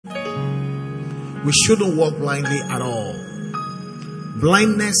We shouldn't walk blindly at all.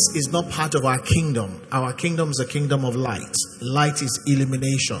 Blindness is not part of our kingdom. Our kingdom is a kingdom of light. Light is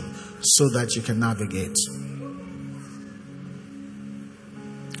illumination so that you can navigate.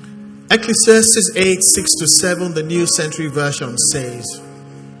 Ecclesiastes 8:6-7, the New Century Version says,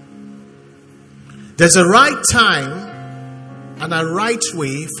 there's a right time and a right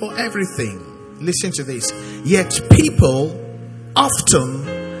way for everything. Listen to this. Yet people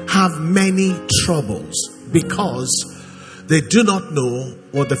often have many troubles because they do not know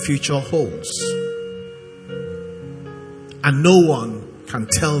what the future holds. And no one can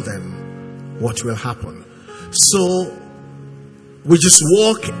tell them what will happen. So we just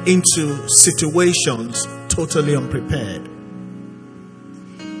walk into situations totally unprepared.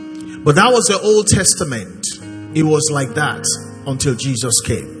 But that was the Old Testament. It was like that until Jesus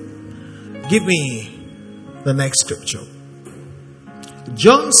came. Give me the next scripture.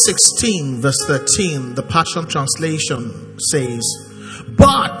 John 16 verse 13, the Passion Translation says,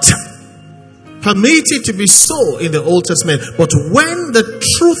 but permit it to be so in the Old Testament, but when the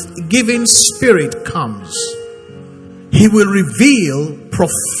truth-giving Spirit comes, He will reveal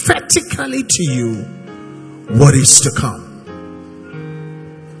prophetically to you what is to come.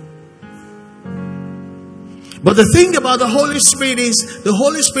 But the thing about the Holy Spirit is the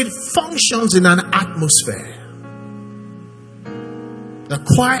Holy Spirit functions in an atmosphere. The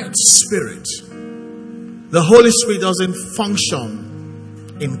quiet spirit. The Holy Spirit doesn't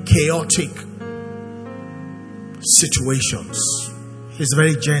function in chaotic situations. He's a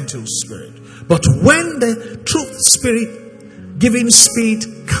very gentle spirit. But when the truth spirit, giving spirit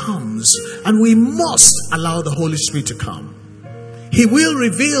comes, and we must allow the Holy Spirit to come, He will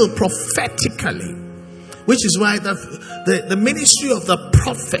reveal prophetically. Which is why the ministry of the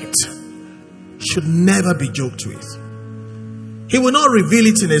prophet should never be joked with. He will not reveal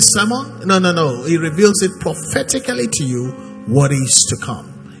it in a sermon. No. He reveals it prophetically to you what is to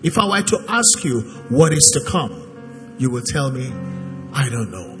come. If I were to ask you what is to come, you will tell me, I don't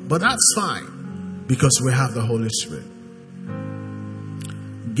know. But that's fine because we have the Holy Spirit.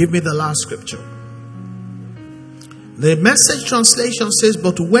 Give me the last scripture. The Message translation says,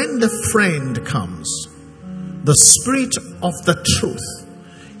 but when the friend comes, the Spirit of the truth,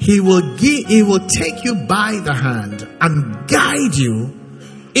 He will take you by the hand and guide you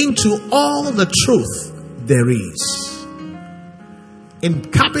into all the truth there is.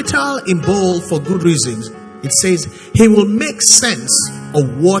 In capital, in bold, for good reasons, it says He will make sense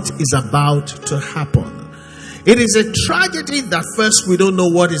of what is about to happen. It is a tragedy that first we don't know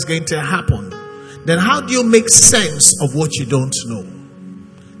what is going to happen. Then how do you make sense of what you don't know?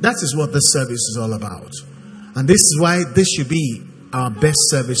 That is what this service is all about. And this is why this should be our best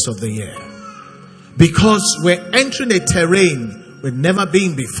service of the year. Because we're entering a terrain we've never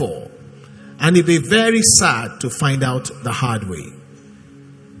been before. And it'll be very sad to find out the hard way.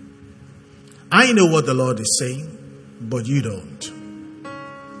 I know what the Lord is saying, but you don't.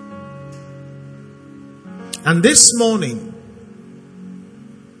 And this morning,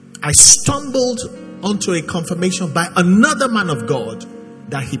 I stumbled onto a confirmation by another man of God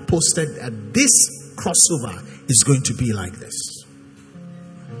that he posted that this crossover is going to be like this.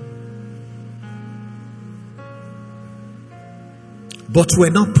 But we're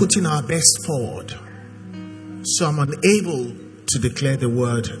not putting our best forward. So I'm unable to declare the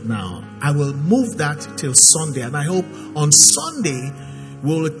word now. I will move that till Sunday, and I hope on Sunday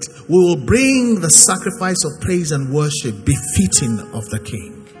we will bring the sacrifice of praise and worship befitting of the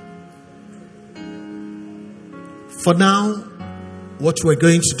King. For now, what we're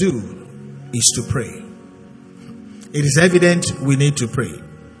going to do is to pray. It is evident we need to pray.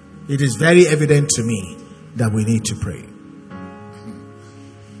 It is very evident to me that we need to pray.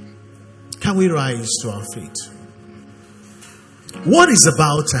 Can we rise to our feet? What is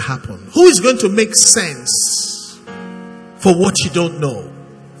about to happen? Who is going to make sense for what you don't know?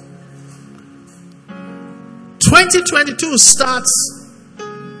 2022 starts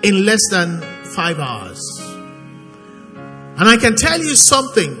in less than 5 hours. And I can tell you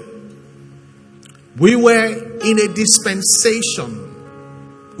something. We were in a dispensation.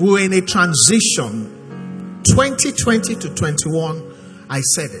 We were in a transition. 2020 to 21, I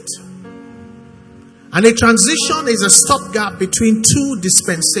said it. And a transition is a stopgap between two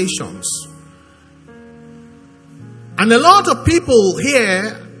dispensations. And a lot of people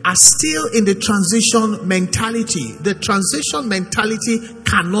here are still in the transition mentality. The transition mentality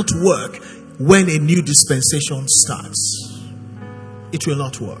cannot work when a new dispensation starts. It will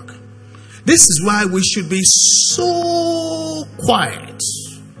not work. This is why we should be so quiet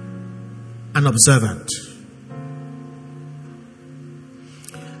and observant.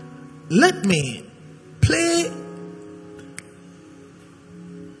 Let me play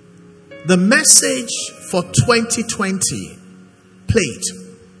the message for 2020. Play it.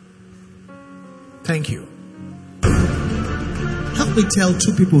 Thank you. Help me tell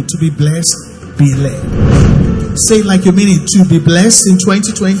two people to be blessed, be led. Say it like you mean it. To be blessed in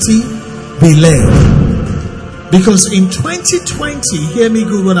 2020, be led. Because in 2020, hear me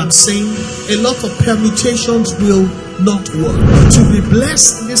good what I'm saying, a lot of permutations will not work. To be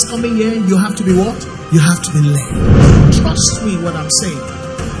blessed in this coming year, you have to be what? You have to be led. Trust me what I'm saying.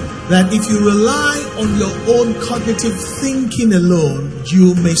 That if you rely on your own cognitive thinking alone,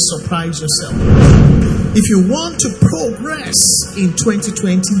 you may surprise yourself. If you want to progress in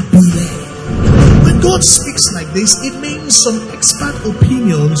 2020, be led. When God speaks like this, it means some expert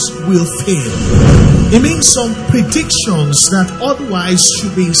opinions will fail. It means some predictions that otherwise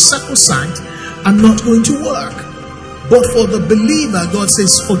should be sacrosanct are not going to work. But for the believer, God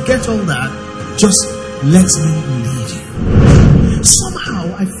says, forget all that. Just let me lead you.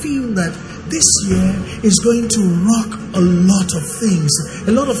 Somehow I feel that this year is going to rock a lot of things.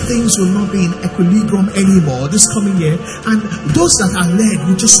 A lot of things will not be in equilibrium anymore this coming year. And those that are led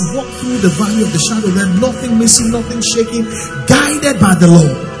will just walk through the valley of the shadow. There's nothing missing, nothing shaking, guided by the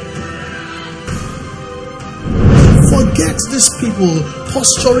Lord. Forget these people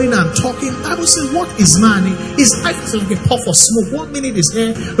posturing and talking. I will say, what is man? His life is like a puff of smoke. 1 minute is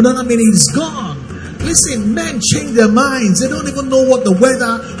here, another minute is gone. Listen, men change their minds. They don't even know what the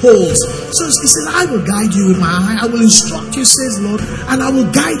weather holds. So he said, I will guide you with my eye. I will instruct you, says the Lord, and I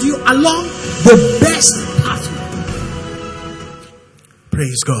will guide you along the best pathway.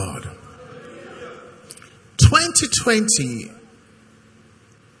 Praise God. 2020,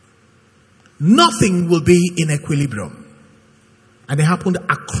 nothing will be in equilibrium. And it happened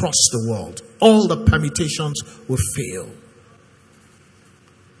across the world. All the permutations will fail.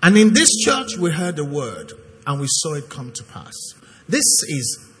 And in this church, we heard the word and we saw it come to pass. This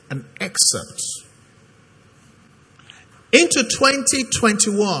is an excerpt. Into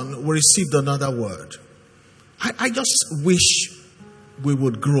 2021, we received another word. I just wish we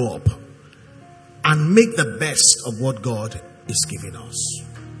would grow up and make the best of what God is giving us.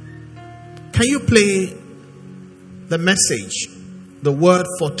 Can you play the message, the word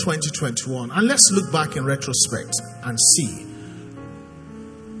for 2021? And let's look back in retrospect and see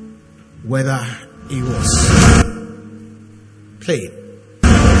whether it was played.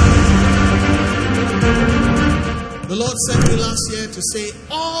 The Lord sent me last year to say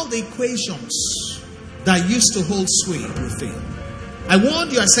all the equations that used to hold sway will fail. I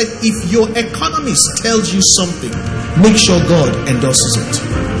warned you, I said, if your economist tells you something, make sure God endorses it.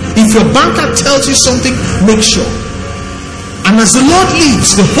 If your banker tells you something, make sure. And as the Lord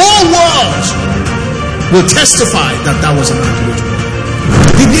leads, the whole world will testify that that was an accurate word.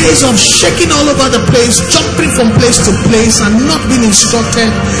 The days of shaking all over the place, jumping from place to place and not being instructed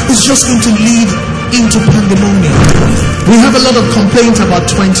is just going to lead into pandemonium. We have a lot of complaints about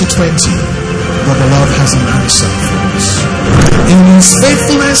 2020, but the Lord has an answer for us. In His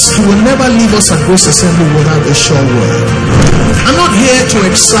faithfulness, He will never leave us at Grace Assembly without a sure word. I'm not here to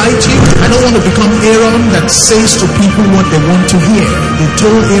excite you. I don't want to become Aaron that says to people what they want to hear. They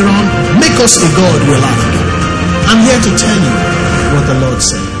told Aaron, make us a God we like. I'm here to tell you what the Lord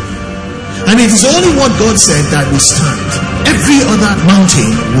said. And it is only what God said that will stand. Every other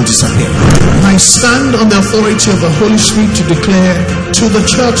mountain will disappear. And I stand on the authority of the Holy Spirit to declare to the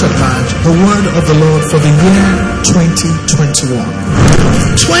church at large the word of the Lord for the year 2021.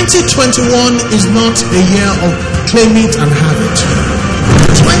 2021 is not a year of claim it and have it.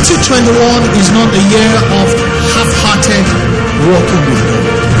 2021 is not a year of half-hearted walking with God.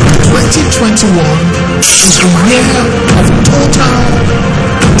 2021 is a year of total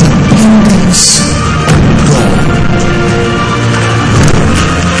dependence on God.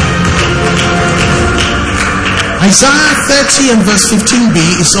 Isaiah 30 and verse 15b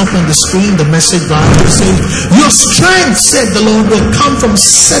is up on the screen. The Message Bible says, your strength, said the Lord, will come from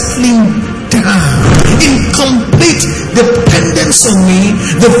settling down in complete dependence on me,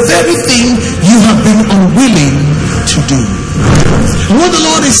 the very thing you have been unwilling to do. And what the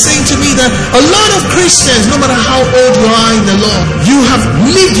Lord is saying to me, that a lot of Christians, no matter how old you are in the Lord, you have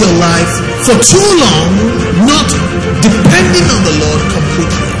lived your life for too long not depending on the Lord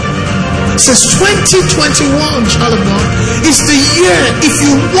completely. It says 2021, child of God, is the year if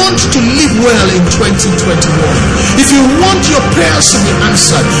you want to live well in 2021. If you want your prayers to be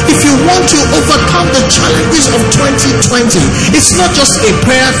answered, if you want to overcome the challenges of 2020, it's not just a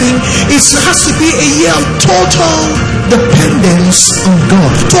prayer thing, it has to be a year of total dependence on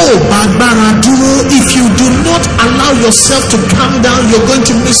God. If you do not allow yourself to calm down, you're going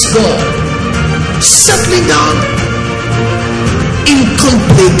to miss God. settling down in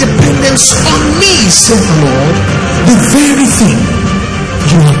complete dependence on me, said the Lord, the very thing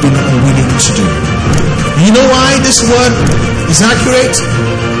you have been unwilling to do. You know why this word is accurate?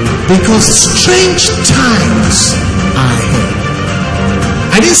 Because strange times are ahead.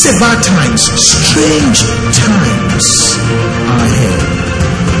 I didn't say bad times, strange times are ahead.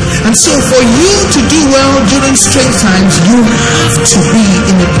 And so for you to do well during strange times, you have to be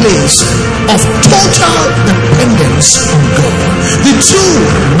in a place of total dependence on God. The two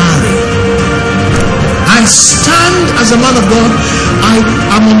marry. I stand as a man of God.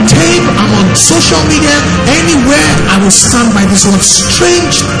 I'm on tape, I'm on social media, anywhere I will stand by this word.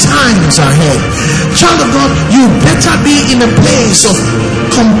 Strange times are ahead. Child of God, you better be in a place of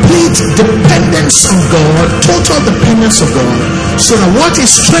complete dependence on God, total dependence on God, so that what is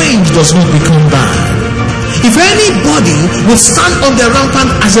strange does not become bad. If anybody will stand on their rampant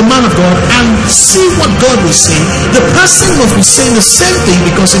as a man of God and see what God will say, the person must be saying the same thing,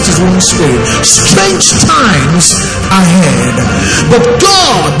 because it is one spirit. Strange times ahead. But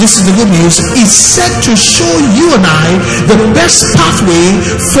God, this is the good news, is set to show you and I the best pathway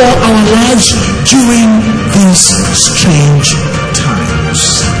for our lives during these strange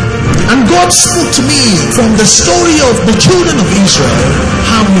times. And God spoke to me from the story of the children of Israel,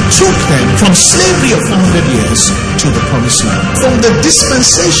 how He took them from slavery of 400 years to the promised land. From the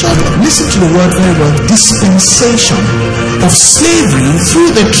dispensation, listen to the word very well, dispensation of slavery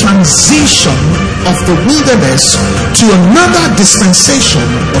through the transition of the wilderness to another dispensation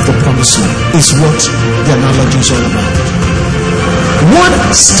of the promised land is what the analogy is all about. What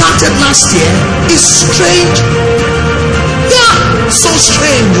started last year is strange. So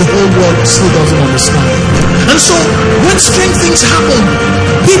strange, the whole world still doesn't understand. And so when strange things happen,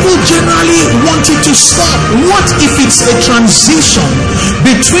 people generally want it to stop. What if it's a transition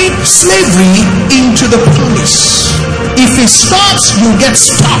between slavery into the promise? If it stops, you get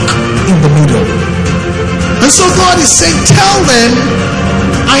stuck in the middle. And so God is saying, tell them,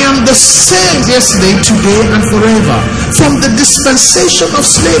 I am the same yesterday, today, and forever. From the dispensation of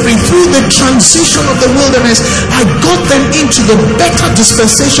slavery through the transition of the wilderness, I got them into the better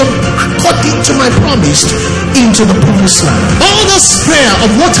dispensation according to my promise, into the promised land. All this prayer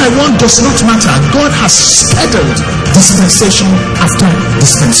of what I want does not matter. God has scheduled dispensation after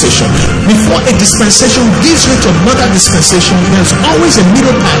dispensation. Before a dispensation gives way to another dispensation, there's always a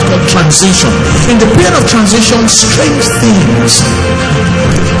middle part called transition. In the period of transition, strange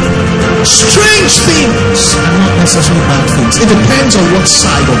things are not necessarily bad things. It depends on what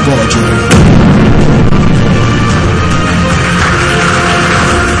side of God you're on.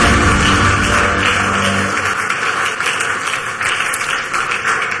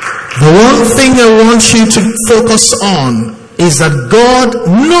 The one thing I want you to focus on is that God,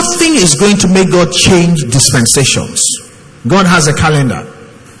 nothing is going to make God change dispensations. God has a calendar.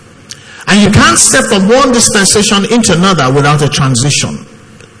 And you can't step from one dispensation into another without a transition.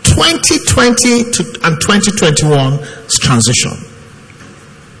 2020 and 2021 is transition.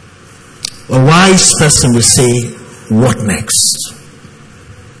 A wise person will say, what next?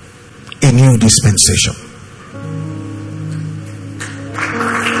 A new dispensation.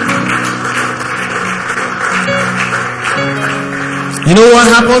 You know what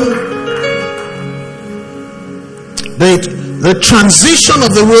happened? The transition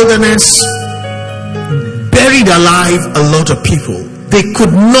of the wilderness buried alive a lot of people. They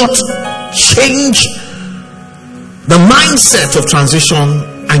could not change the mindset of transition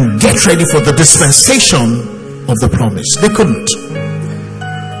and get ready for the dispensation of the promise. They couldn't.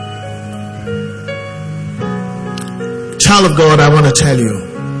 Child of God, I want to tell you,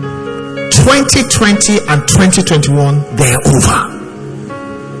 2020 and 2021, they're over.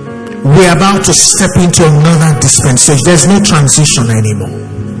 We're about to step into another dispensation. There's no transition anymore.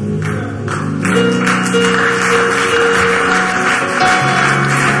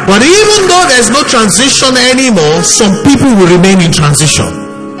 But even though there's no transition anymore, some people will remain in transition.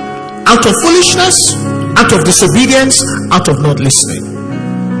 Out of foolishness, out of disobedience, out of not listening.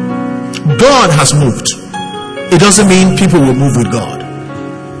 God has moved. It doesn't mean people will move with God.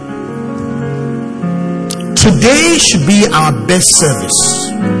 Today should be our best service,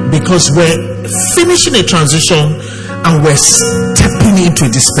 because we're finishing a transition and we're stepping into a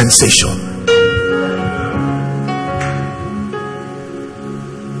dispensation.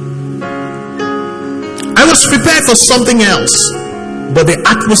 I was prepared for something else, but the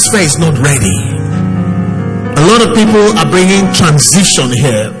atmosphere is not ready. A lot of people are bringing transition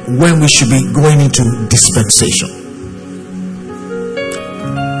here when we should be going into dispensation.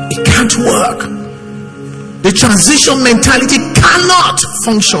 It can't work. The transition mentality cannot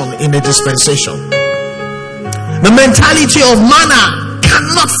function in a dispensation. The mentality of manna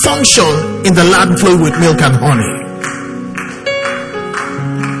cannot function in the land flowing with milk and honey.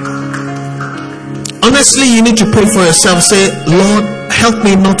 Honestly, you need to pray for yourself. Say, Lord, help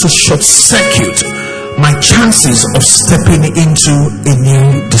me not to short circuit my chances of stepping into a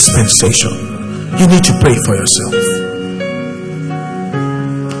new dispensation. You need to pray for yourself.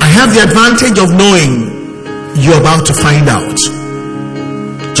 I have the advantage of knowing you're about to find out.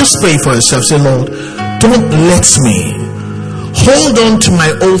 Just pray for yourself. Say, Lord, don't let me hold on to my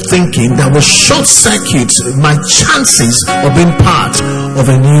old thinking that will short circuit my chances of being part of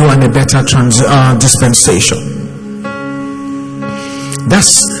a new and a better dispensation.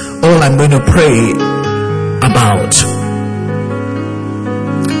 That's all I'm going to pray about.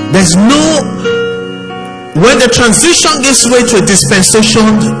 There's when the transition gives way to a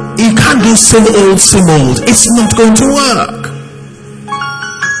dispensation, you can't do same old. It's not going to work.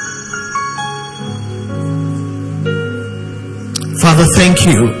 Father, thank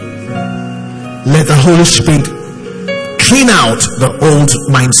you. Let the Holy Spirit clean out the old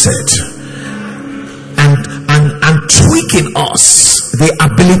mindset and tweak in us the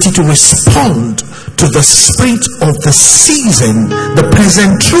ability to respond to the spirit of the season, the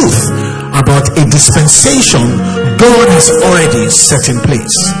present truth about a dispensation God has already set in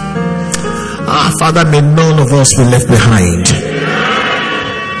place. Father, may none of us be left behind.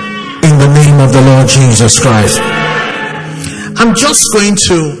 In the name of the Lord Jesus Christ. I'm just going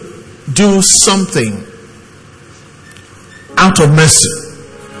to do something out of mercy.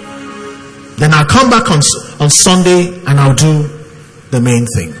 Then I'll come back on Sunday and I'll do the main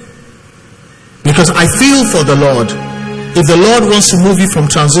thing. Because I feel for the Lord. If the Lord wants to move you from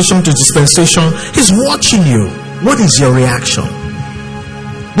transition to dispensation, He's watching you. What is your reaction?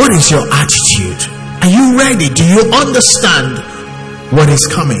 What is your attitude? Are you ready? Do you understand what is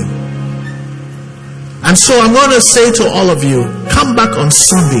coming? And so I'm going to say to all of you, come back on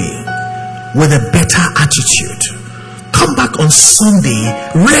Sunday with a better attitude. Come back on Sunday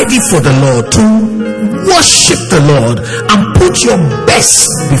ready for the Lord, to worship the Lord and put your best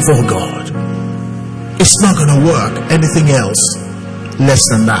before God. It's not going to work anything else less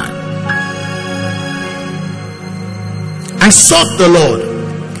than that. I sought the Lord.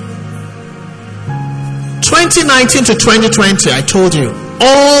 2019 to 2020, I told you,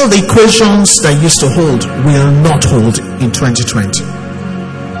 all the equations that used to hold will not hold in 2020.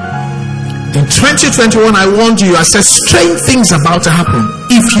 In 2021, I warned you. I said strange things about to happen.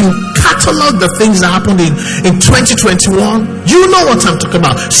 If you catalog the things that happened in 2021, you know what I'm talking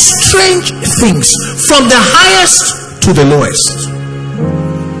about. Strange things from the highest to the lowest.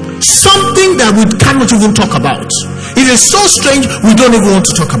 Something that we cannot even talk about. It is so strange we don't even want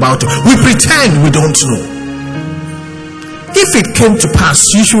to talk about it. We pretend we don't know. If it came to pass,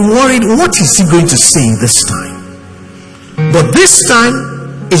 you should worry, what is he going to say this time? But this time,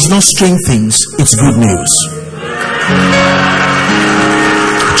 it's not strange things, it's good news.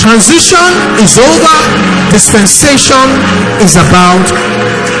 Transition is over. Dispensation is about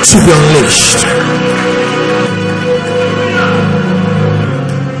to be unleashed.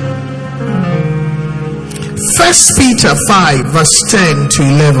 First Peter 5 verse 10 to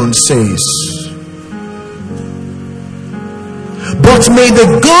 11 says, but may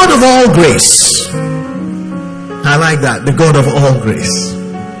the God of all grace, I like that, the God of all grace,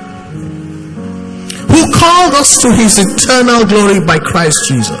 who called us to His eternal glory by Christ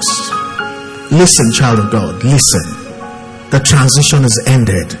Jesus. Listen, child of God, listen. The transition is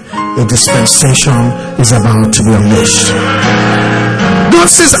ended. The dispensation is about to be unleashed. God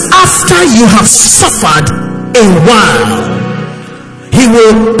says, after you have suffered a while, He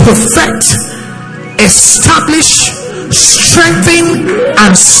will perfect, establish, strengthen,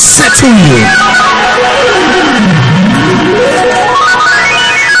 and settle you.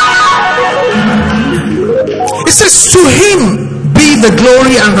 It says, to Him be the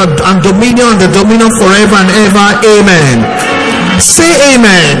glory and dominion, and the dominion forever and ever. Amen. Say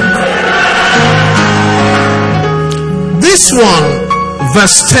amen. This one,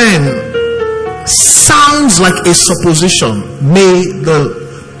 verse 10, sounds like a supposition. May the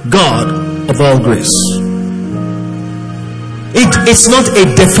God of all grace. It's not a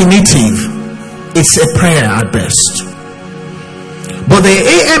definitive, it's a prayer at best. But the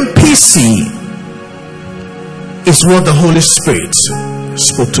AMPC is what the Holy Spirit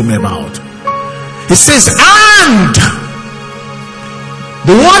spoke to me about. He says, and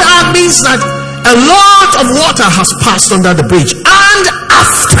the word "and" means that a lot of water has passed under the bridge, and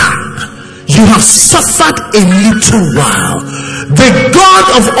after you you have suffered a little while, the God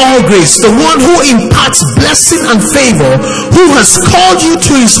of all grace, the one who imparts blessing and favor, who has called you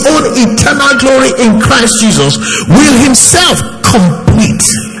to his own eternal glory in Christ Jesus, will himself complete.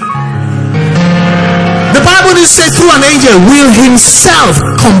 The Bible did say through an angel, will himself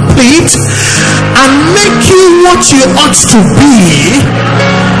complete and make you what you ought to be,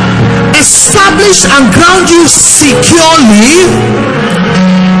 establish and ground you securely,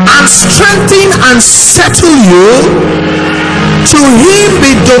 and strengthen and settle you. To him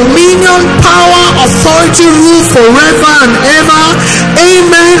be dominion, power, authority, rule forever and ever.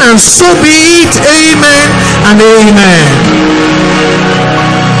 Amen. And so be it. Amen and amen.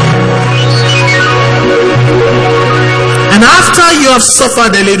 And after you have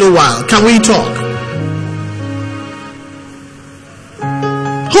suffered a little while, can we talk?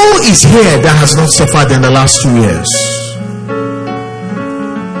 Who is here that has not suffered in the last 2 years?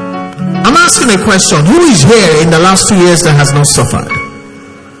 I'm asking a question. Who is here in the last 2 years that has not suffered?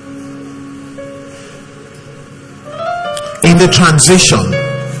 In the transition,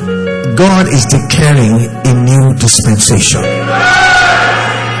 God is declaring a new dispensation.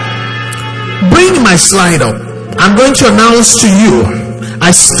 Bring my slide up. I'm going to announce to you, I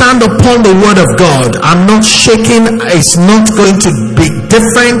stand upon the word of God. I'm not shaking. It's not going to be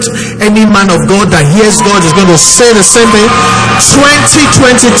different. Any man of God that hears God is going to say the same thing.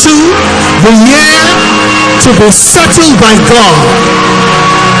 2022, the year to be settled by God.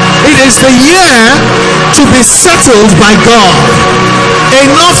 It is the year to be settled by God.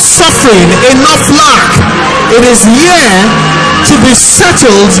 Enough suffering, enough lack. It is year to be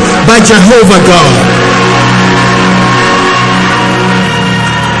settled by Jehovah God.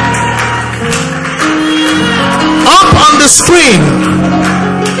 On the screen,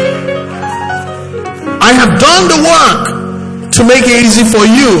 I have done the work to make it easy for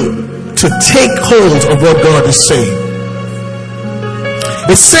you to take hold of what God is saying.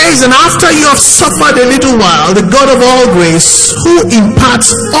 It says, and after you have suffered a little while, the God of all grace, who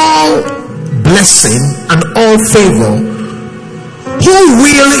imparts all blessing and all favor, who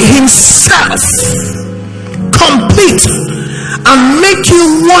will himself complete and make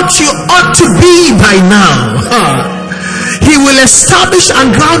you what you ought to be by now. He will establish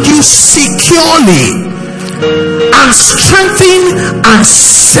and ground you securely and strengthen and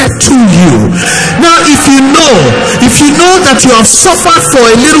settle you. Now if you know that you have suffered for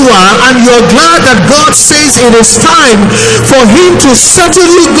a little while and you're glad that God says it is time for him to settle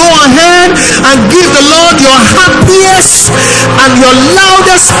you, go ahead and give the Lord your happiest and your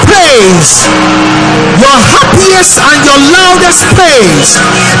loudest praise. Your happiest and your loudest praise.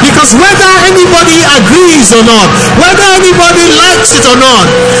 Because whether anybody agrees or not, whether anybody likes it or not,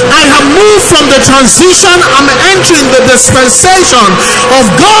 I have moved from the transition. I'm entering the dispensation of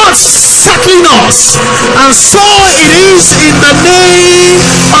God settling us. And so it is in the name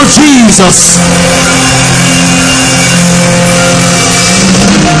of Jesus.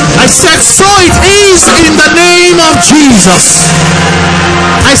 I said, so it is in the name of Jesus.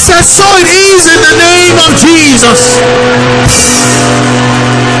 I said, so it is in the name of Jesus.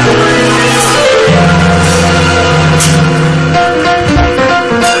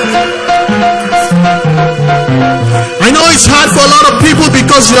 I know it's hard for a lot of people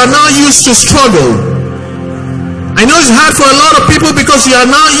because you are now used to struggle. I know it's hard for a lot of people because you are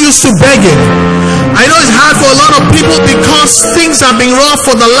now used to begging. I know it's hard for a lot of people because things have been rough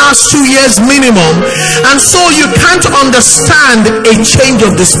for the last 2 years minimum, and so you can't understand a change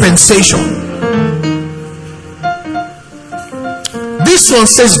of dispensation. This one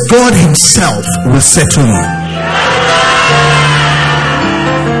says God himself will settle you.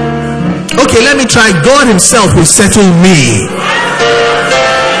 Okay, let me try. God himself will settle me.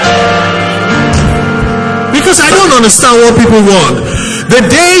 Because I don't understand what people want. The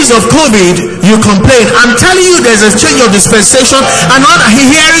days of COVID, you complain. I'm telling you, there's a change of dispensation. I'm not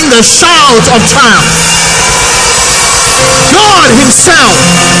hearing the shout of triumph. God himself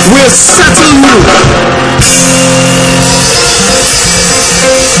will settle you.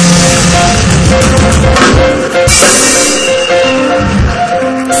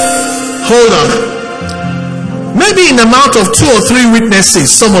 Hold on. Maybe in the mouth of 2 or 3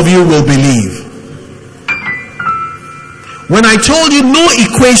 witnesses, some of you will believe. When I told you no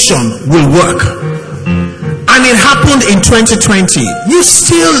equation will work, and it happened in 2020, you're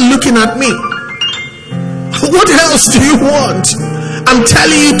still looking at me. What else do you want? I'm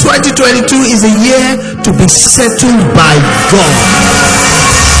telling you, 2022 is a year to be settled by God.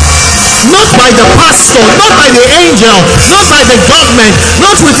 Not by the pastor, not by the angel, not by the government,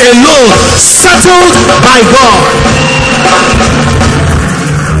 not with a loan. Settled by God.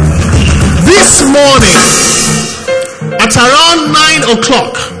 This morning, at around 9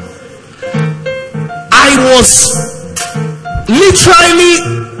 o'clock, I was literally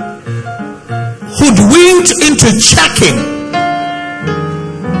hoodwinked into checking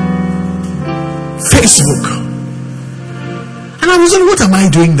Facebook. And I was like, what am I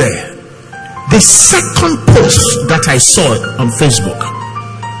doing there? The second post that I saw on Facebook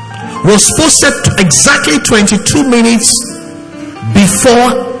was posted exactly 22 minutes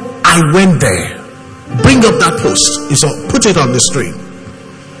before I went there. Bring up that post. Put it on the screen.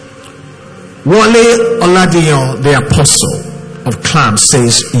 Wale Oladiyan, the apostle of Clam,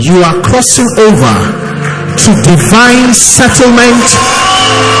 says, you are crossing over to divine settlement.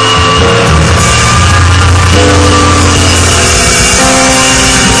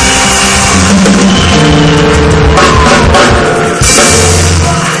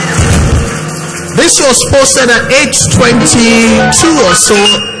 This was posted at 8:22 or so.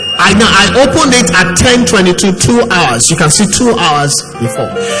 I opened it at 10:22, 2 hours. You can see 2 hours before.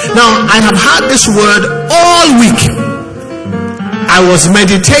 Now, I have had this word all week. I was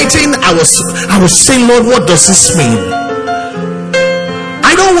meditating. I was saying, Lord, what does this mean?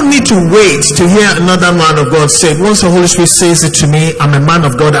 I don't need to wait to hear another man of God say, once the Holy Spirit says it to me, I'm a man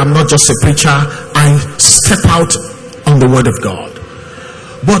of God, I'm not just a preacher. I step out on the word of God.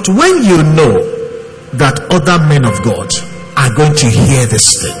 But when you know that other men of God are going to hear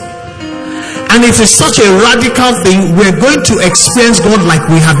this thing, and it is such a radical thing, we're going to experience God like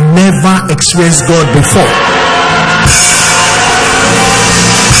we have never experienced God before.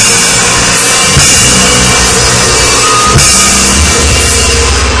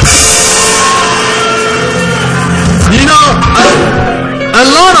 You know, a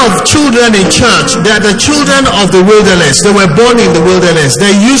lot of children in church, they are the children of the wilderness. They were born in the wilderness.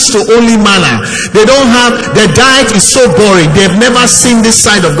 They're used to only manna. They don't have, their diet is so boring. They've never seen this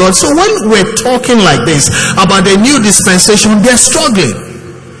side of God. So when we're talking like this about the new dispensation, they're struggling.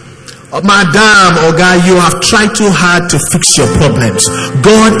 Madam or guy, you have tried too hard to fix your problems.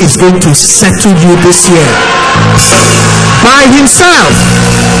 God is going to settle you this year by himself.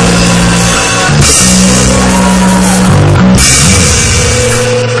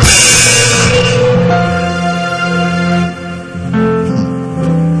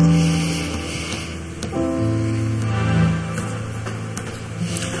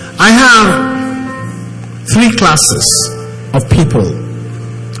 I have 3 classes of people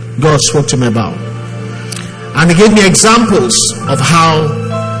God spoke to me about, and he gave me examples of how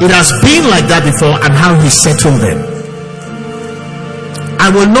it has been like that before and how he settled them. I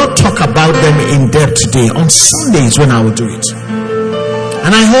will not talk about them in depth today. On Sundays when I will do it.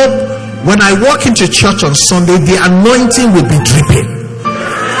 And I hope when I walk into church on Sunday, the anointing will be dripping,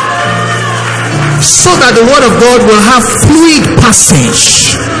 so that the word of God will have fluid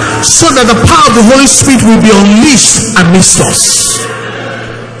passage, so that the power of the Holy Spirit will be unleashed amidst us.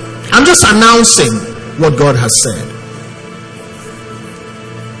 I'm just announcing what God has said.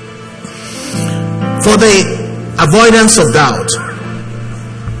 For the avoidance of doubt,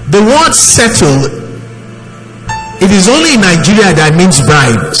 the word settle, it is only in Nigeria that means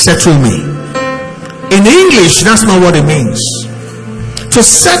bribe, settle me. In English, that's not what it means. To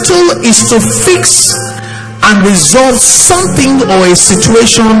settle is to fix and resolve something or a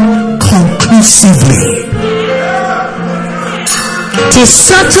situation conclusively. To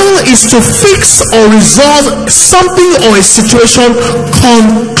settle is to fix or resolve something or a situation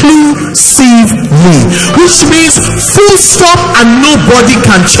conclusively, which means full stop and nobody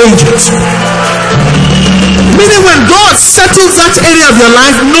can change it. Meaning when God settles that area of your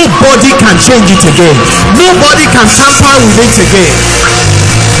life, nobody can change it again. Nobody can tamper with it again.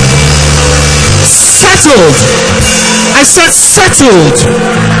 Settled. I said settled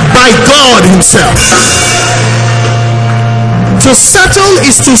by God himself. To settle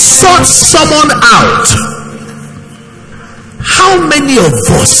is to sort someone out. How many of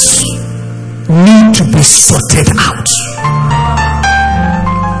us need to be sorted out?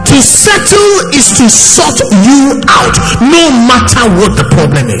 To settle is to sort you out, no matter what the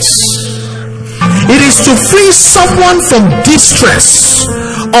problem is. It is to free someone from distress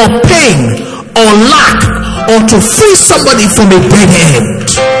or pain or lack, or to free somebody from a dead end.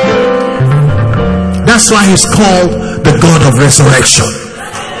 That's why he's called the God of resurrection.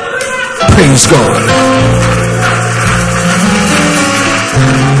 Praise God.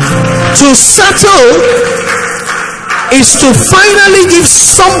 To settle is to finally give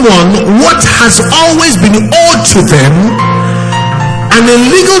someone what has always been owed to them, and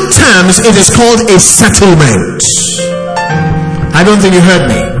in legal terms it is called a settlement. I don't think you heard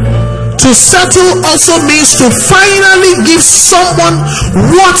me. To settle also means to finally give someone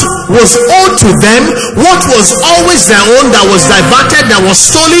what was owed to them, what was always their own, that was diverted, that was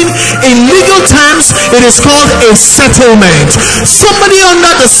stolen. In legal terms, it is called a settlement. Somebody under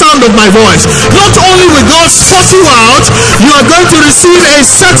the sound of my voice, not only will God sort you out, you are going to receive a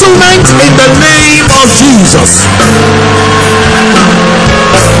settlement in the name of Jesus.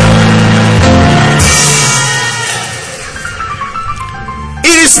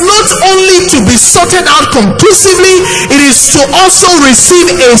 It is not only to be sorted out conclusively, it is to also receive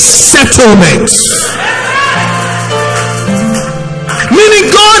a settlement. Meaning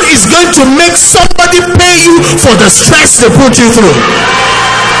God is going to make somebody pay you for the stress they put you through.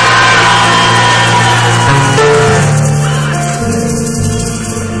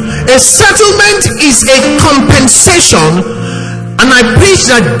 A settlement is a compensation. And I preach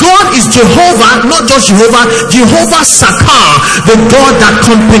that God is Jehovah, not just Jehovah, Jehovah Sakar, the God that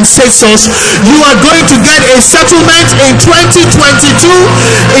compensates us. You are going to get a settlement in 2022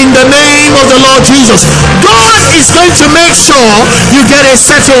 in the name of the Lord Jesus. God is going to make sure you get a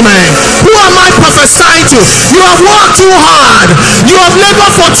settlement. Who am I prophesying to? You have worked too hard. You have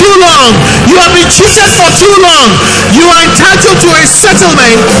labored for too long. You have been cheated for too long. You are entitled to a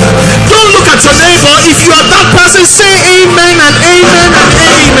settlement. Don't look at your neighbor. If you are that person, say amen and amen and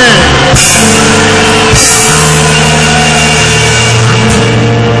amen.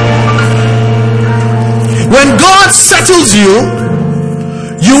 When God settles you,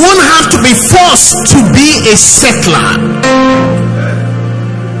 you won't have to be forced to be a settler.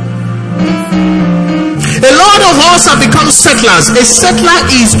 A lot of us have become settlers. A settler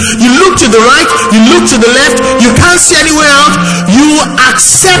is, you look to the right, you look to the left, you can't see anywhere out. You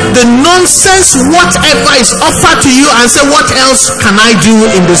accept the nonsense, whatever is offered to you, and say, what else can I do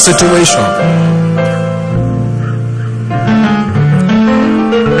in this situation?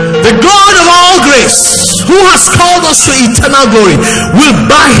 The God of all grace, who has called us to eternal glory, will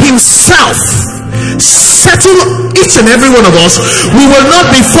by himself settle each and every one of us. We will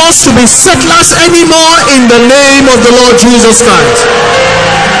not be forced to be settlers anymore in the name of the Lord Jesus Christ.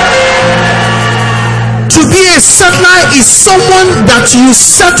 To be a settler is someone that you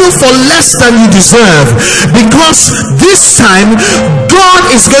settle for less than you deserve, because this time God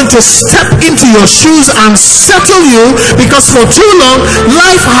is going to step into your shoes and settle you, because for too long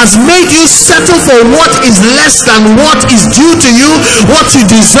life has made you settle for what is less than what is due to you, what you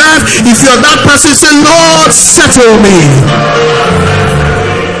deserve. If you're that person, say, Lord, settle me.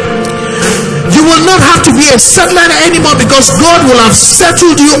 You will not have to be a settler anymore, because God will have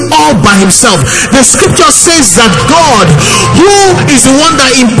settled you all by himself. The scripture says that God, who is the one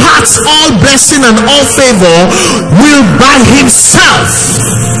that imparts all blessing and all favor, will by himself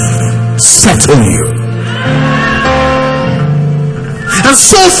settle you. And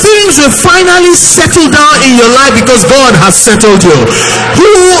so things will finally settle down in your life because God has settled you.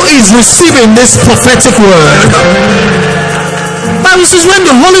 Who is receiving this prophetic word? Bible says when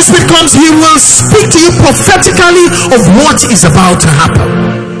the Holy Spirit comes, he will speak to you prophetically of what is about to happen.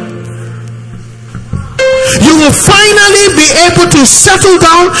 You will finally be able to settle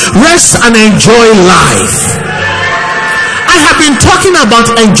down, rest, and enjoy life. I have been talking about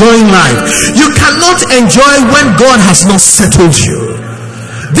enjoying life. You cannot enjoy when God has not settled you.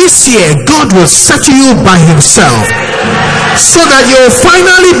 This year, God will settle you by himself, so that you'll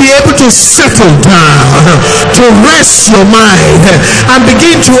finally be able to settle down, to rest your mind, and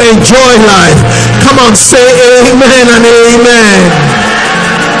begin to enjoy life. Come on, say amen and amen.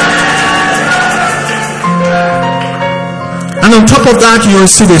 And on top of that, you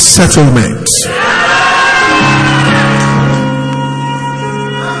receive a settlement.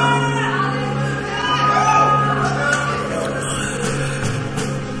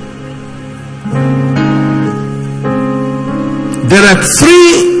 There are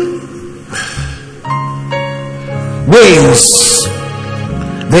three ways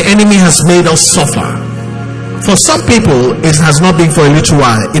the enemy has made us suffer. For some people, it has not been for a little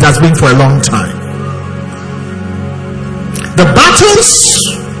while, it has been for a long time. The battles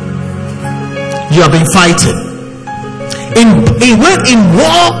you have been fighting. In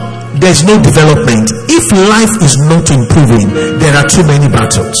war, there's no development. If life is not improving, there are too many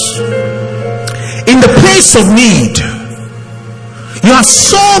battles. In the place of need, you have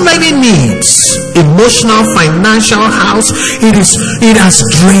so many needs, emotional, financial, house. It has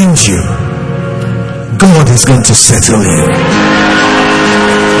drained you. God is going to settle you.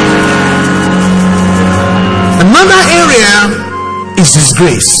 Another area is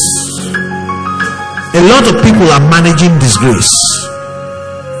disgrace. A lot of people are managing disgrace.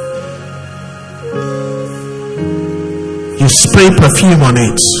 You spray perfume on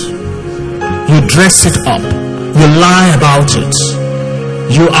it. You dress it up. You lie about it.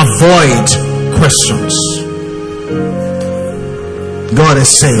 You avoid questions. God is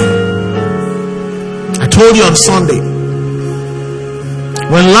saying, I told you on Sunday,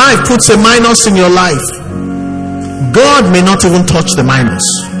 when life puts a minus in your life, God may not even touch the minus.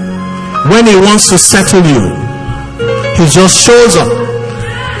 When He wants to settle you, He just shows up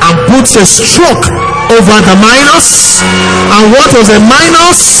and puts a stroke over the minus, and what was a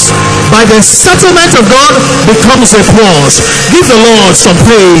minus by the settlement of God becomes a plus. Give the Lord some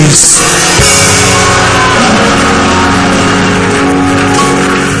praise.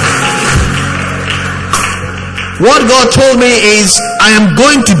 What God told me is, I am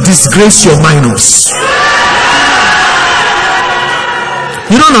going to disgrace your minus.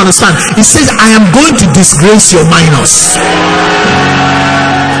 You don't understand. He says, I am going to disgrace your minus.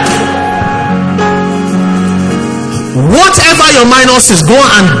 Whatever your minus is, go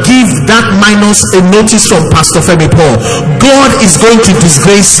and give that minus a notice from Pastor Femi Paul. God is going to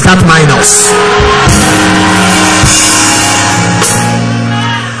disgrace that minus.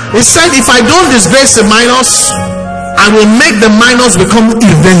 He said, if I don't disgrace the minus, I will make the minus become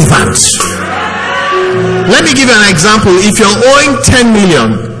irrelevant. Let me give you an example. If you're owing 10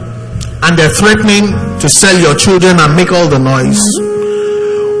 million and they're threatening to sell your children and make all the noise,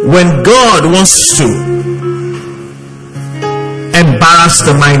 when God wants to embarrass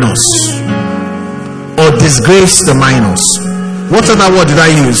the minus or disgrace the minus, what other word did I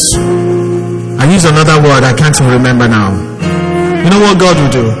use? I used another word, I can't even remember now. You know what God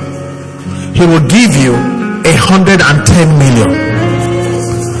will do? He will give you 110 million.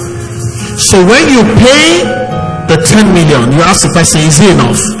 So when you pay the 10 million, you ask the person, is it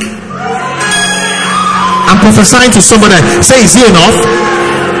enough? I'm prophesying to somebody, say, is it enough?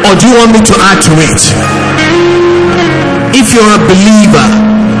 Or do you want me to add to it? If you're a believer,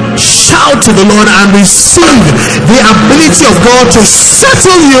 shout to the Lord and receive the ability of God to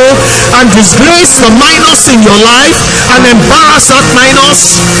settle you and disgrace the minus in your life and embarrass that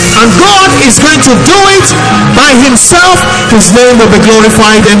minus, and God is going to do it by Himself. His name will be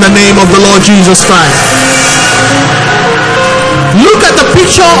glorified in the name of the Lord Jesus Christ. Look at the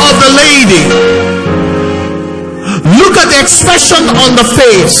picture of the lady. Look at the expression on the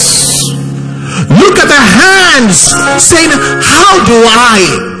face. Look at the hands, saying, how do I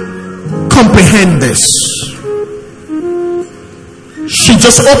comprehend this? She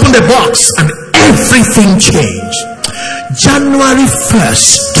just opened the box and everything changed. January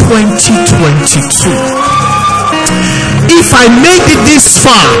 1st, 2022. If I made it this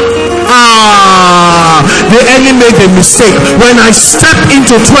far, the enemy made a mistake. When I step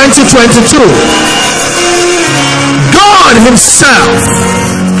into 2022, God Himself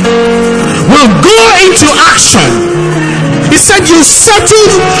will go into action. He said, you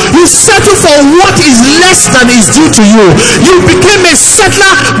settle for what is less than is due to you. You became a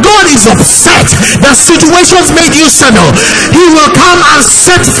settler. God is upset that situations made you settle. He will come and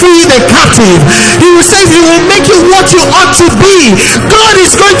set free the captive. He will say, He will make you what you ought to be. God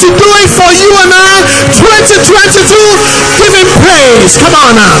is going to do it for you and I. 2022, give Him praise. Come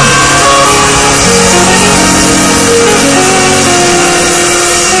on now.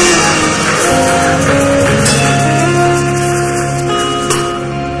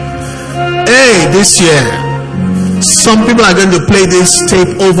 This year, some people are going to play this tape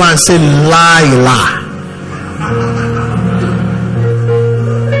over and say, lie.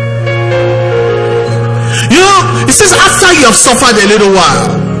 You know, it says after you have suffered a little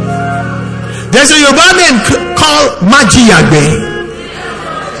while, there's a Yoruba name called Maji Yagbe.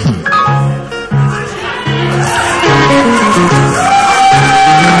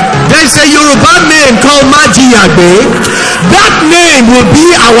 There's a Yoruba name called Maji Yagbe. That name will be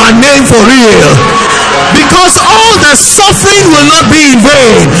our name for real, because all the suffering will not be in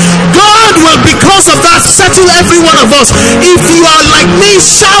vain. God will, because of that, settle every one of us. If you are like me,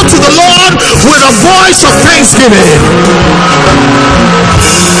 shout to the Lord with a voice of thanksgiving.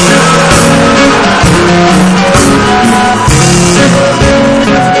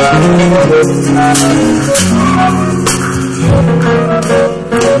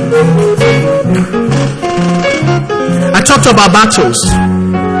 I talked about battles.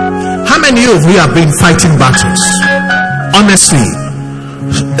 How many of you have been fighting battles? Honestly,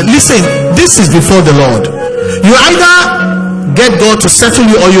 listen, this is before the Lord. You either get God to settle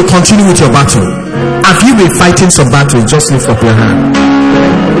you or you continue with your battle. Have you been fighting some battles? Just lift up your hand.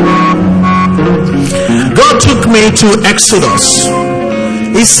 God took me to Exodus.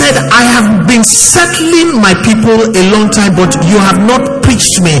 He said, I have been settling my people a long time, but you have not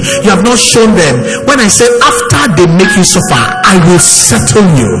preached me. You have not shown them. When I say, after they make you suffer, I will settle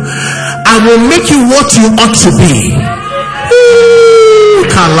you. I will make you what you ought to be. Ooh,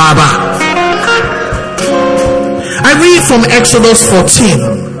 Kalaba. I read from Exodus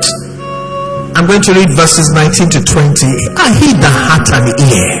 14. I'm going to read verses 19 to 20. I heed the heart and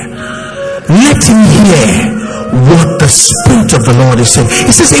ear. Let him hear what the Spirit of the Lord is saying.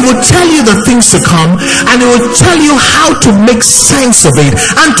 He says he will tell you the things to come, and he will tell you how to make sense of it,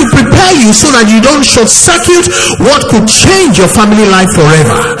 and to prepare you so that you don't short circuit what could change your family life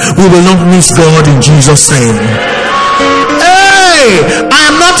forever. We will not miss God in Jesus' name. Hey,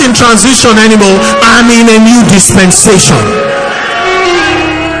 I am not in transition anymore. I am in a new dispensation.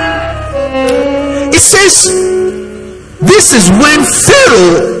 It says this is when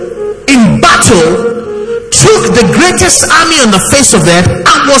Pharaoh in battle took the greatest army on the face of the earth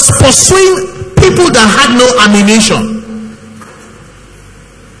and was pursuing people that had no ammunition,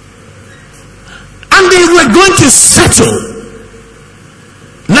 and they were going to settle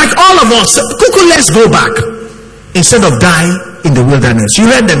like all of us. Kuku, let's go back instead of die in the wilderness.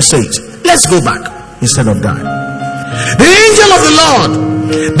 You heard them say it. Let's go back instead of die. The angel of the Lord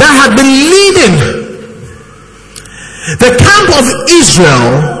that had been leading the camp of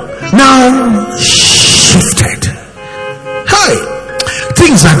Israel now shifted. Hey,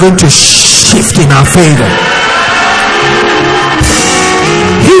 things are going to shift in our favor.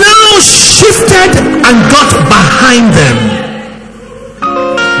 He now shifted and got behind them.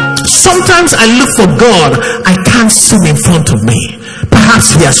 Sometimes I look for God, I can't see him in front of me.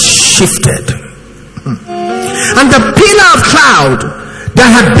 Perhaps he has shifted. And the pillar of cloud that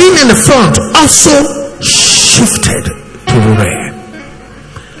had been in the front also shifted to the rear.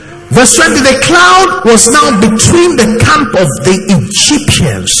 Verse 20, the cloud was now between the camp of the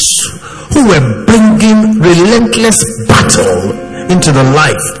Egyptians, who were bringing relentless battle into the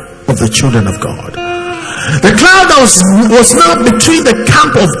life of the children of God. The cloud was now between the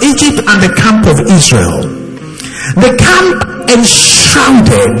camp of Egypt and the camp of Israel. The camp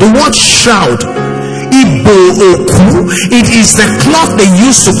enshrouded, the word shroud, it is the cloth they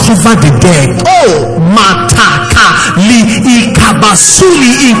used to cover the dead. Oh, mataka li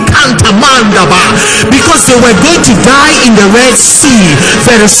ikabasuli ikantamandaba, because they were going to die in the Red Sea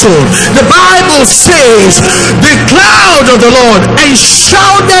very soon. The Bible says the cloud of the Lord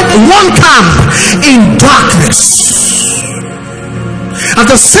enshrouded one camp in darkness, at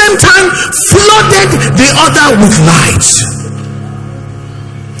the same time flooded the other with light.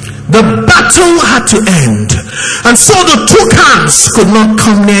 The battle had to end, and so the two camps could not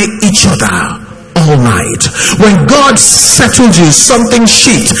come near each other all night. When God settles you, something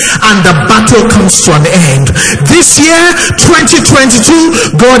shifts and the battle comes to an end. This year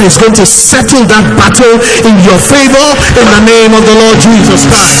 2022, God is going to settle that battle in your favor in the name of the Lord Jesus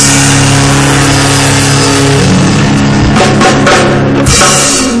Christ.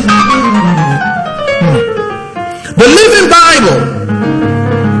 The Living Bible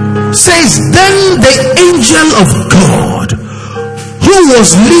says, then the angel of God, who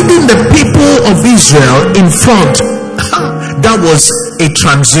was leading the people of Israel in front, that was a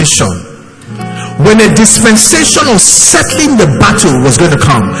transition. When a dispensation of settling the battle was going to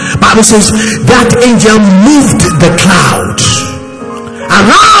come, Bible says that angel moved the cloud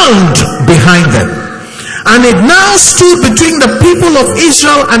around behind them, and it now stood between the people of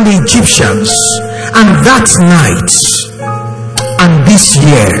Israel and the Egyptians. And that night and this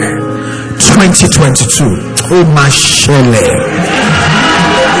year 2022, oh my shele,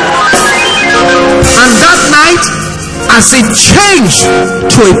 and that night as it changed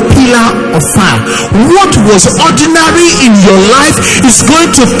to a pillar of fire, what was ordinary in your life is going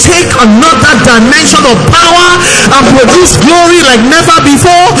to take another dimension of power and produce glory like never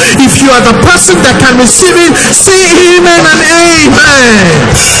before. If you are the person that can receive it, say amen and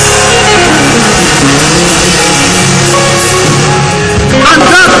amen. And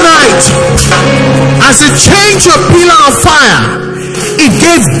that night, as it changed to a pillar of fire, it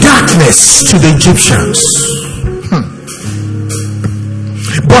gave darkness to the Egyptians,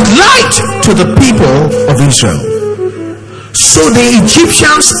 but light to the people of Israel. So the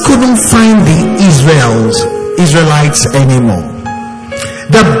Egyptians couldn't find the Israelites anymore.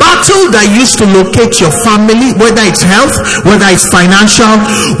 The battle that used to locate your family, whether it's health, whether it's financial,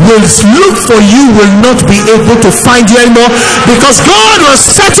 will look for you, will not be able to find you anymore, because God will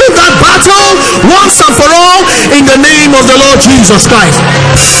settle that battle once and for all in the name of the Lord Jesus Christ.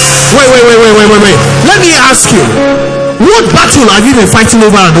 Wait. Let me ask you, what battle have you been fighting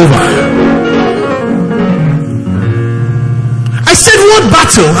over and over? I said, what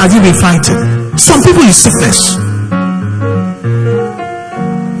battle have you been fighting? Some people is sickness.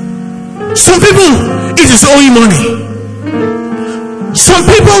 Some people, it is owing money. Some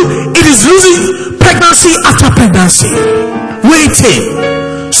people, it is losing pregnancy after pregnancy. Waiting.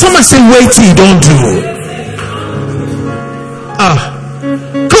 Someone say waiting, don't do.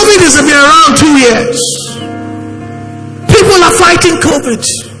 COVID has been around 2 years. People are fighting COVID.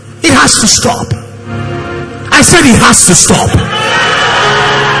 It has to stop. I said it has to stop.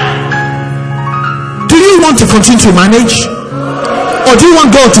 Do you want to continue to manage? Or do you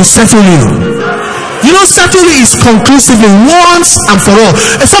want God to settle you? You know, settle is conclusively once and for all.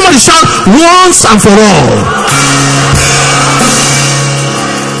 And somebody shout, once and for all.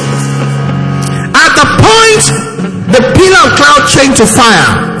 At the point the pillar of cloud changed to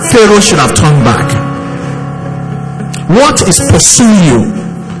fire, Pharaoh should have turned back. What is pursuing you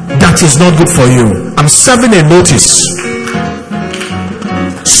that is not good for you? I'm serving a notice.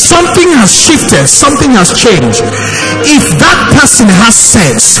 Something has shifted, something has changed. If that person has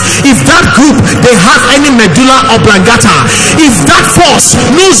sense, if that group, they have any medulla oblongata, if that force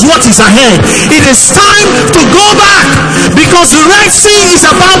knows what is ahead, it is time to go back, because the Red Sea is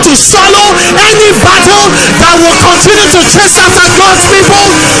about to swallow any battle that will continue to chase after God's people.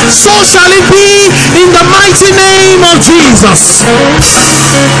 So shall it be in the mighty name of Jesus.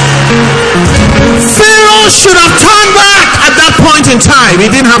 Pharaoh should have turned back at that point in time. He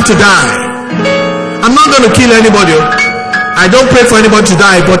didn't have to die. I'm not going to kill anybody. I don't pray for anybody to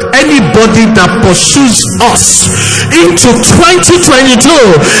die, but anybody that pursues us into 2022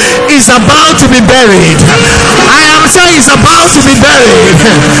 is about to be buried. I am saying is about to be buried.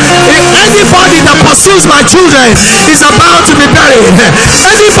 Anybody that pursues my children is about to be buried.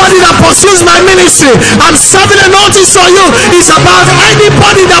 Anybody that pursues my ministry, I'm serving a notice for you, is about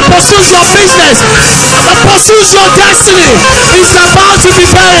anybody that pursues your business, that pursues your destiny, is about to be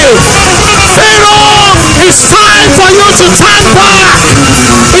buried. Pharaoh, it's time for you to turn back.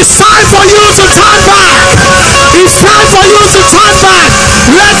 It's time for you to turn back. It's time for you to turn back.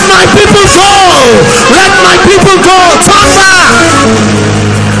 Let my people go. Let my people go. Turn back.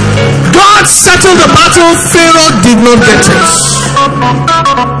 God settled the battle. Pharaoh did not get it.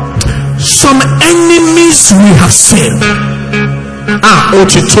 Some enemies we have seen.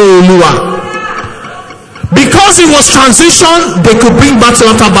 Ochitolua. Because it was transition, they could bring battle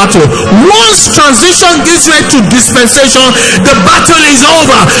after battle. Once transition gives way to dispensation, the battle is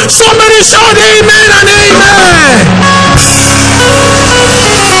over. Somebody shout amen and amen.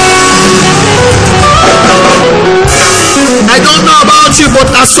 I don't know about you, but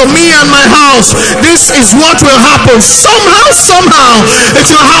as for me and my house, this is what will happen. Somehow, it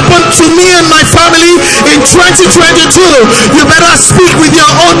will happen to me and my family in 2022. You better speak with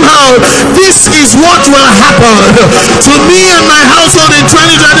your own mouth. This is what will happen to me and my household in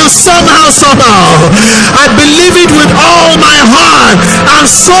 2022. Somehow. I believe it with all my heart, and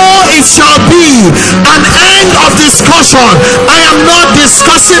so it shall be. An end of discussion. I am not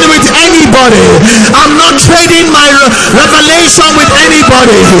discussing with anybody. I'm not trading my revelation with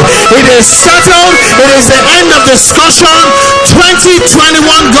anybody. It is settled. It is the end of discussion. 2021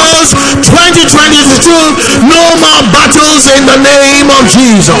 goes. 2022, no more battles in the name of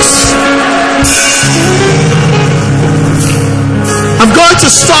Jesus. I'm going to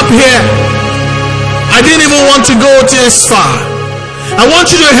stop here. I didn't even want to go this far. I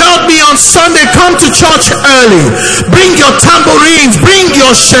want you to help me on Sunday. Come to church early. Bring your tambourines. Bring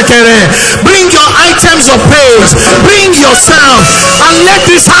your shekere. Bring your items of praise. Bring yourself. And let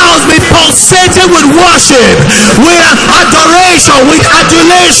this house be pulsated with worship, with adoration, with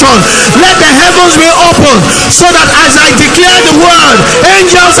adulation. Let the heavens be open, so that as I declare the word,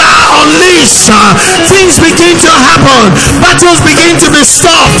 angels are unleashed. Things begin to happen. Battles begin to be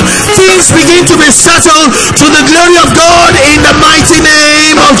stopped. Things begin to be settled to the glory of God in the mighty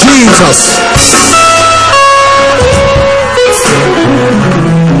name of Jesus.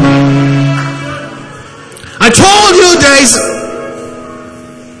 I told you there is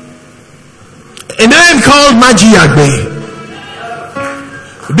a name called Magiagbe,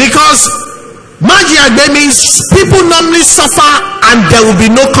 because Magiagbe means people normally suffer and there will be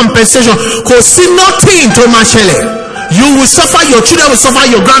no compensation. Because see nothing to Mashele. You will suffer, your children will suffer,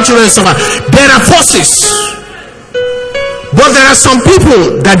 your grandchildren will suffer. There are forces. But there are some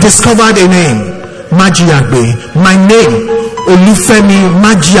people that discovered a name, Magiagbe. My name, Femi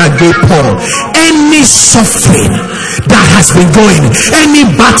Magiagbe Paul. Any suffering that has been going, any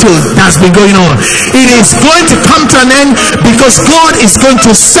battle that has been going on, it is going to come to an end, because God is going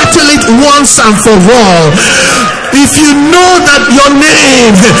to settle it once and for all. If you know that your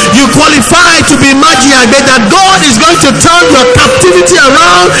name, you qualify to be Magiagbe, that God is going to turn your captivity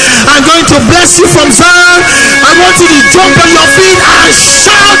around and going to bless you from Zion, I want you to jump on your feet and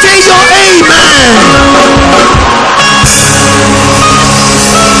shout in your amen.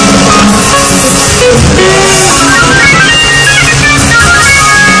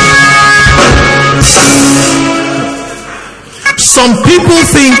 Some people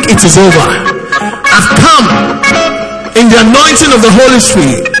think it is over. I've come in the anointing of the Holy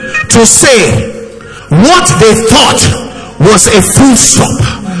Spirit to say what they thought was a full stop.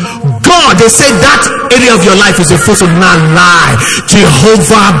 God, they said that area of your life is a full stop. Now lie.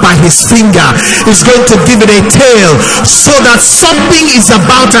 Jehovah by his finger is going to give it a tail, so that something is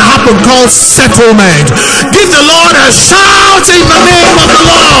about to happen called settlement. Give the Lord a shout in the name of the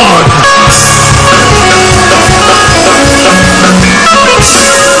Lord.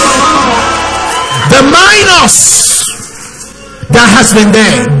 The minus that has been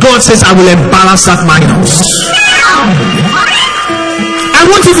there, God says, I will embarrass that minus. I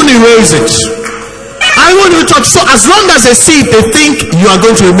won't even erase it. I won't even touch. So as long as they see it, they think you are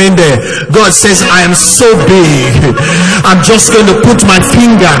going to remain there. God says, I am so big, I'm just going to put my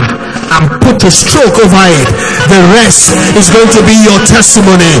finger and put a stroke over it. The rest is going to be your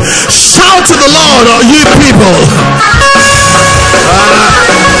testimony. Shout to the Lord, you people.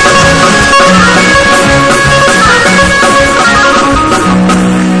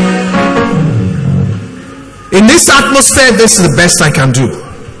 In this atmosphere, this is the best I can do.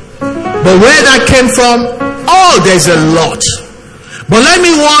 But where that came from, there's a lot. But let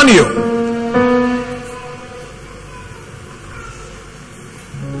me warn you.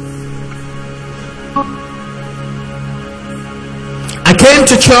 I came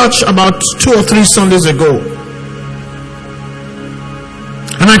to church about 2 or 3 Sundays ago,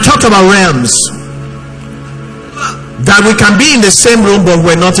 and I talked about realms. That we can be in the same room, but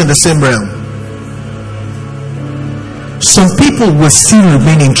we're not in the same realm. Some people will still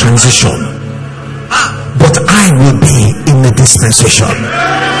remain in transition, but I will be in the dispensation.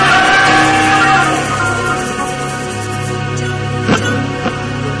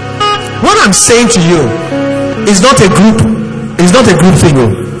 What I'm saying to you is not a group thing.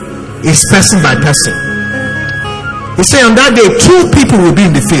 It's person by person. He said on that day 2 people will be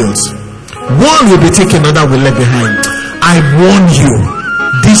in the fields. One will be taken, another will left behind. I warn you,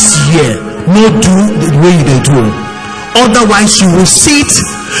 this year, no do the way they do. Otherwise you will see it,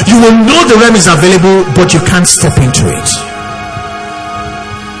 you will know the realm is available, but you can't step into it.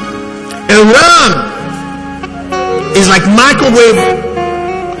 A realm is like microwave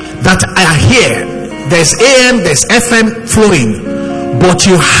that are here. There's AM, there's FM flowing, but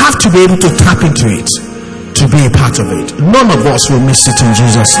you have to be able to tap into it to be a part of it. None of us will miss it in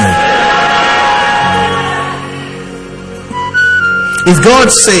Jesus' name. If God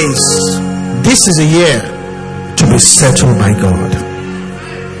says this is a year to be settled by God,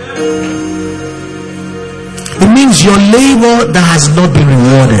 it means your labor that has not been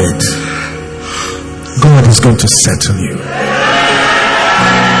rewarded, God is going to settle you.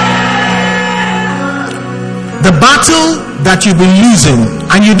 The battle that you've been losing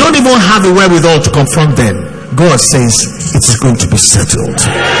and you don't even have the wherewithal to confront them, God says it is going to be settled.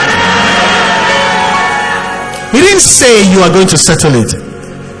 He didn't say you are going to settle it.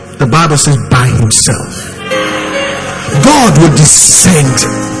 The Bible says by himself. God will descend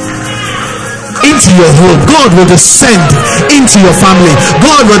into your home. God will descend into your family.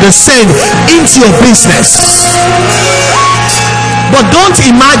 God will descend into your business. But don't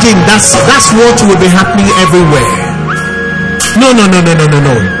imagine that's what will be happening everywhere. No.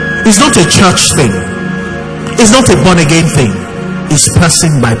 It's not a church thing. It's not a born again thing. It's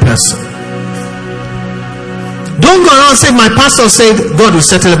person by person. Don't go around and say my pastor said God will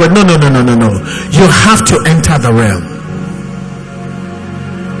settle it. But no. You have to enter the realm.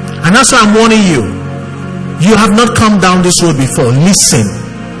 And that's why I'm warning you. You have not come down this road before. Listen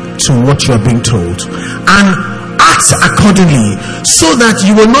to what you are being told and act accordingly, so that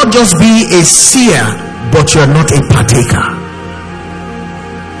you will not just be a seer, but you are not a partaker.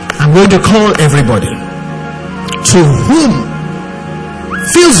 I'm going to call everybody to whom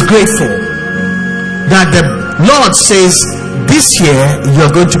feels grateful that the Lord says this year you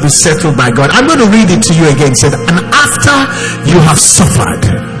are going to be settled by God. I'm going to read it to you again. It said, and after you have suffered,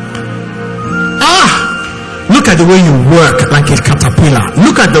 look at the way you work like a caterpillar.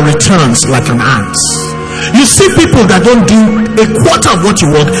 Look at the returns like an ant. You see people that don't do a quarter of what you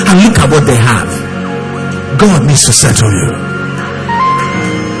want, and look at what they have. God needs to settle you.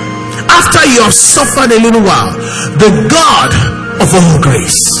 After you have suffered a little while, the God of all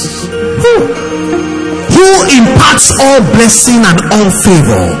grace, who imparts all blessing and all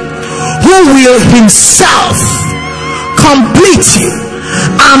favor, who will himself complete you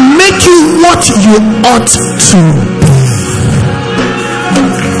and make you what you ought to be.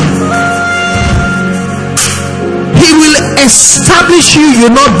 He will establish you.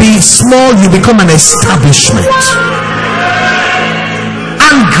 You'll not be small, you become an establishment.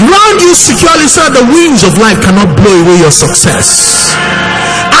 and ground you securely so that the winds of life cannot blow away your success,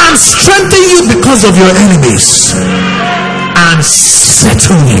 and strengthen you because of your enemies, and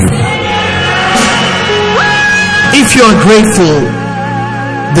settle you. If you are grateful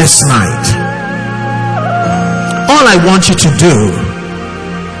this night, all I want you to do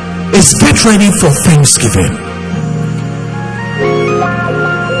is get ready for Thanksgiving.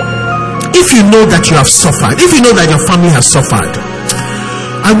 If you know that you have suffered, if you know that your family has suffered,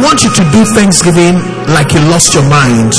 I want you to do Thanksgiving like you lost your mind